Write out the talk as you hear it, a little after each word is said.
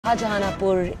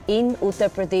Shahjahanpur in Uttar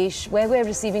Pradesh, where we're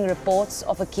receiving reports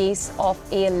of a case of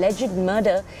an alleged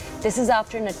murder. This is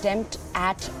after an attempt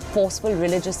at forceful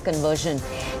religious conversion.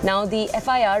 Now, the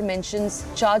FIR mentions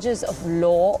charges of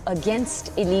law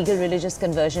against Illegal Religious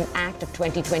Conversion Act of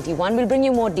 2021. We'll bring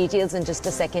you more details in just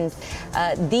a second.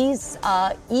 These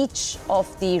are each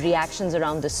of the reactions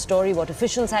around this story, what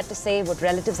officials had to say, what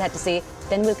relatives had to say.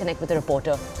 Then we'll connect with a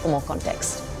reporter for more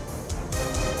context.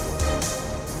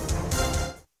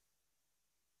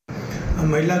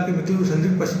 महिला की मृत्यु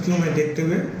संदिग्ध परिस्थितियों में देखते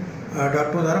हुए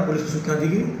डॉक्टरों द्वारा पुलिस को सूचना दी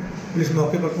गई। पुलिस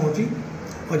मौके पर पहुंची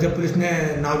और जब पुलिस ने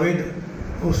नावेद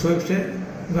और शोएब से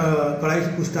कड़ाई से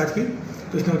पूछताछ की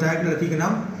तो उसने बताया कि लड़की के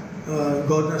नाम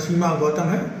सीमा गौतम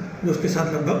है, जो उसके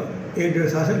साथ लगभग 1-1.5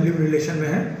 साल से लिव रिलेशन में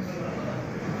है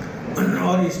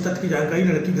और इस तथ्य की जानकारी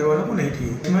लड़की घरवालों को नहीं थी।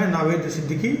 इसमें नावेद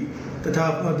सिद्दीकी तथा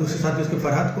दूसरे साथी उसके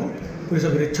फरहाद को पुलिस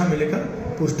अभिरक्षा में लेकर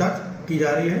पूछताछ की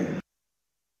जा रही है।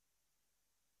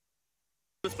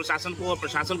 प्रशासन को और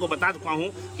प्रशासन को बता चुका हूं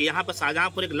कि यहाँ पर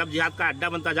शाहजहांपुर एक लव जिहाद का अड्डा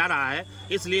बनता जा रहा है,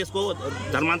 इसलिए इसको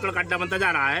धर्मांतरण का अड्डा बनता जा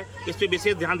रहा है। इस पर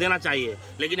विशेष ध्यान देना चाहिए,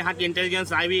 लेकिन यहाँ की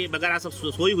इंटेलिजेंस आईवी वगैरह सब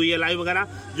सोई हुई है, लाइव वगैरह,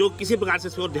 जो किसी प्रकार से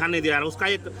इस पर ध्यान नहीं दे रहा है। उसका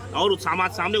एक और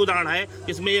सामने उदाहरण है,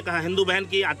 जिसमें एक हिंदू बहन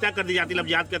की हत्या कर दी जाती है लव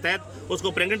जिहाद के तहत,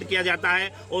 उसको प्रेग्नेंट किया जाता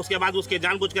है और उसके बाद उसके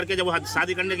जानबूझ करके जब वो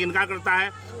शादी करने की इनकार करता है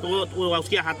तो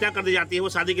उसकी हत्या कर दी जाती है। वो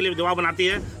शादी के लिए दबाव बनाती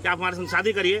है कि आप हमारे साथ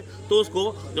शादी करिए, तो उसको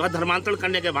जो है धर्मांतरण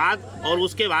करने के बाद और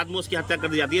उसके बाद में उसकी हत्या कर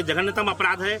दी जाती है। जघन्यतम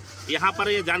अपराध है। यहाँ पर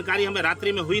ये जानकारी हमें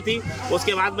रात्रि में हुई थी,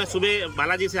 उसके बाद मैं सुबह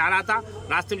बालाजी से आ रहा था,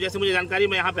 रास्ते में जैसे मुझे जानकारी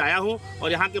मैं यहाँ पे आया हूँ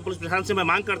और यहाँ के पुलिस प्रशासन से मैं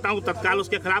मांग करता हूँ तत्काल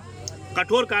उसके खिलाफ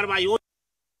कठोर कार्रवाई हो।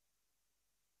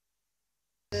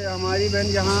 हमारी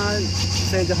बहन यहाँ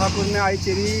शाहजहांपुर में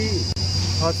आईचेरी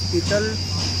हॉस्पिटल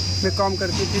में काम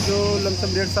करती थी, जो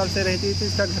लमसम 1.5 साल से रहती थी।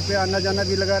 इसका घर पे आना जाना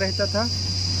भी लगा रहता था।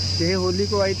 यही होली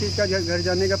को आई थी, इसका घर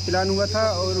जाने का प्लान हुआ था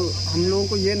और हम लोगों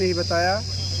को ये नहीं बताया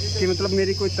कि मतलब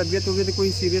मेरी कोई तबीयत हो गई थी,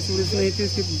 कोई सीरियस नहीं थी।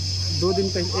 उसकी 1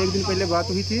 दिन पहले बात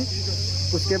हुई थी,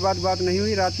 उसके बाद बात नहीं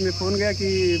हुई। रात में फ़ोन गया कि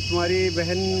तुम्हारी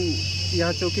बहन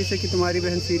यहाँ चौकी से कि तुम्हारी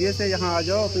बहन सीरियस है, यहाँ आ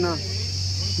जाओ अपना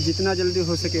जितना जल्दी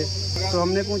हो सके। तो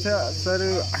हमने पूछा सर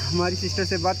हमारी सिस्टर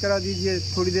से बात करा दीजिए।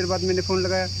 थोड़ी देर बाद मैंने फ़ोन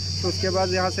लगाया तो उसके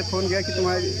बाद यहाँ से फ़ोन गया कि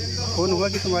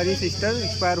तुम्हारी सिस्टर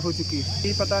एक्सपायर हो चुकी है।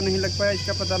 ये पता नहीं लग पाया,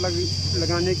 इसका पता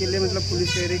लगाने के लिए मतलब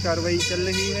पुलिस की कार्रवाई चल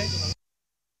रही है।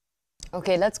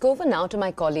 Okay, let's go over now to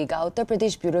my colleague, Uttar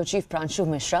Pradesh Bureau Chief Pranshu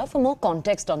Mishra, for more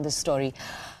context on this story.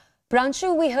 Pranshu,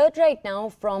 we heard right now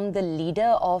from the leader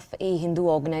of a Hindu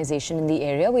organization in the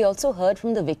area. We also heard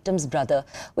from the victim's brother.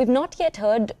 We've not yet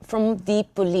heard from the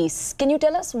police. Can you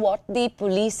tell us what the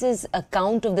police's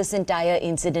account of this entire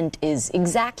incident is?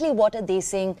 Exactly what are they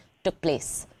saying took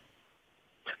place?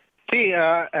 See,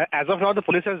 as of now, the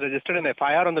police has registered an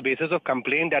FIR on the basis of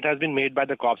complaint that has been made by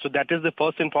the cops. So that is the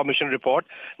first information report.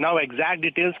 Now, exact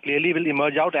details clearly will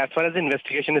emerge out as far as the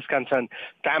investigation is concerned.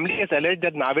 Family has alleged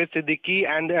that Naveed Siddiqui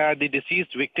and the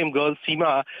deceased victim girl,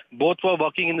 Seema, both were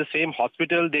working in the same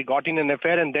hospital. They got in an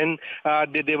affair and then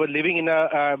they were living in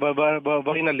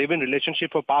were in a live-in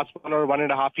relationship for past 1 or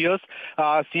 1.5 years.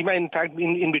 Seema, in fact,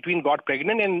 in between got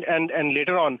pregnant and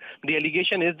later on, the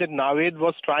allegation is that Naveed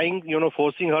was trying,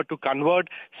 forcing her to convert.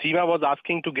 Seema was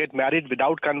asking to get married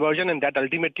without conversion, and that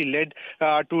ultimately led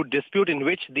to dispute in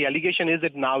which the allegation is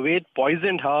that Naveed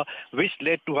poisoned her, which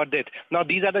led to her death. Now,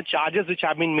 these are the charges which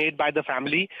have been made by the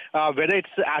family. Whether it's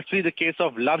actually the case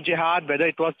of love jihad, whether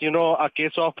it was, a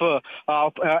case of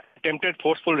attempted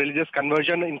forceful religious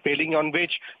conversion, in failing on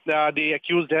which the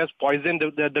accused has poisoned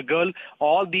the girl.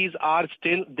 All these are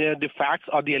still the facts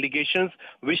or the allegations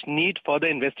which need further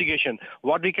investigation.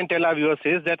 What we can tell our viewers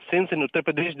is that since in Uttar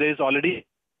Pradesh there is already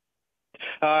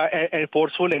a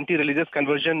forceful anti-religious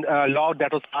conversion law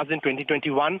that was passed in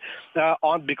 2021.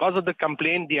 Because of the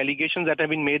complaint, the allegations that have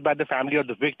been made by the family of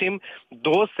the victim,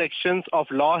 those sections of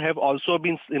law have also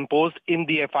been imposed in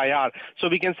the FIR. So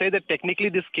we can say that technically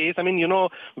this case,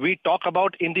 we talk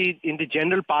about in the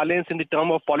general parlance, in the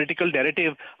term of political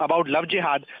narrative about love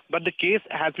jihad, but the case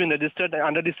has been registered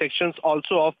under the sections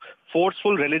also of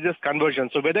forceful religious conversion.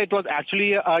 So whether it was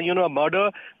actually a murder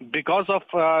because of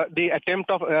the attempt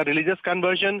of religious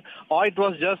conversion, or it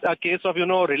was just a case of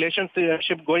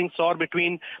relationship going sour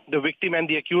between the victim and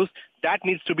the accused, that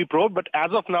needs to be probed. But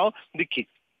as of now, the case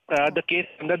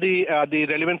under the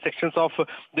relevant sections of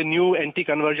the new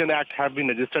Anti-Conversion Act have been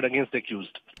registered against the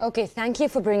accused. Okay, thank you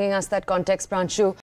for bringing us that context, Pranshu.